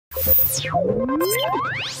Plan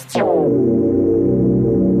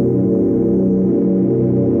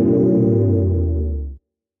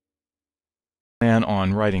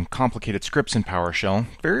on writing complicated scripts in PowerShell,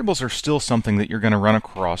 variables are still something that you're going to run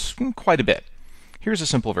across quite a bit. Here's a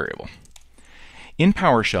simple variable. In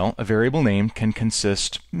PowerShell, a variable name can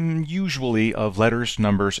consist usually of letters,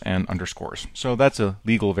 numbers, and underscores. So that's a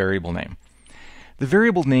legal variable name. The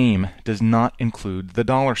variable name does not include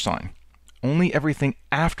the $sign. Only everything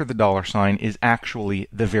after the $sign is actually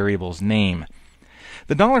the variable's name.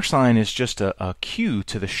 The $sign is just a cue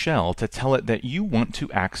to the shell to tell it that you want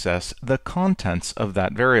to access the contents of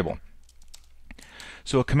that variable.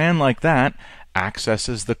 So a command like that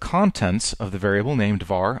accesses the contents of the variable named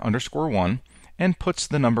var_1 and puts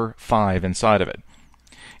the number 5 inside of it.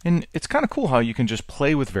 And it's kind of cool how you can just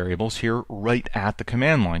play with variables here right at the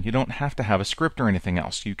command line. You don't have to have a script or anything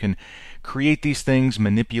else. You can create these things,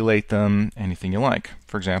 manipulate them, anything you like.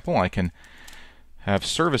 For example, I can have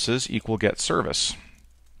services equal get service.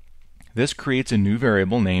 This creates a new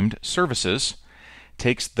variable named services,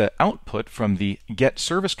 takes the output from the get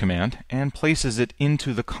service command, and places it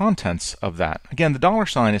into the contents of that. Again, the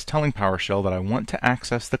 $sign is telling PowerShell that I want to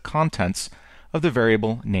access the contents of the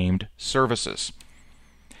variable named services.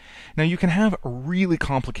 Now you can have a really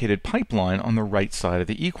complicated pipeline on the right side of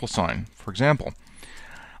the equal sign. For example,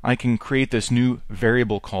 I can create this new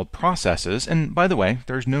variable called processes, and by the way,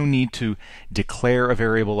 there's no need to declare a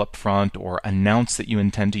variable up front or announce that you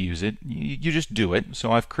intend to use it. You just do it.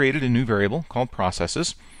 So I've created a new variable called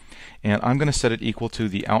processes, and I'm going to set it equal to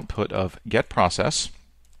the output of getProcess,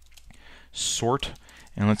 sort,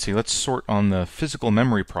 and let's sort on the physical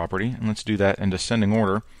memory property, and let's do that in descending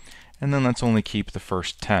order, and then let's only keep the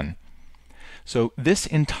first 10. So this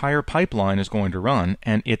entire pipeline is going to run,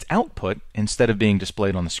 and its output, instead of being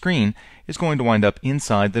displayed on the screen, is going to wind up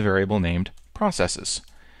inside the variable named processes.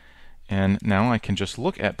 And now I can just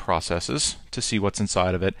look at processes to see what's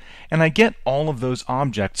inside of it, and I get all of those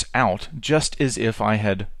objects out just as if I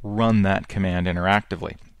had run that command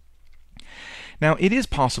interactively. Now it is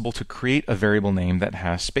possible to create a variable name that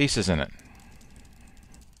has spaces in it.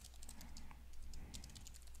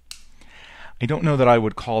 I don't know that I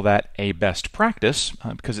would call that a best practice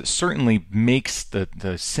because it certainly makes the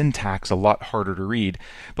syntax a lot harder to read.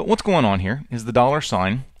 But what's going on here is the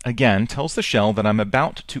 $sign, again, tells the shell that I'm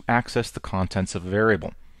about to access the contents of a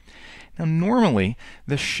variable. Now normally,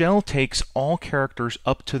 the shell takes all characters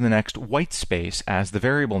up to the next white space as the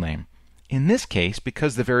variable name. In this case,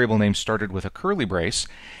 because the variable name started with a curly brace,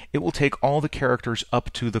 it will take all the characters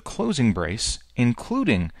up to the closing brace,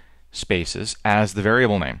 including spaces, as the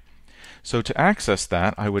variable name. So to access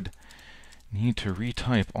that, I would need to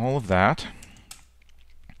retype all of that.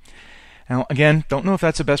 Now again, don't know if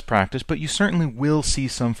that's a best practice, but you certainly will see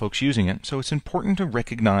some folks using it, so it's important to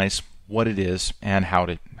recognize what it is and how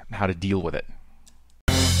to deal with it.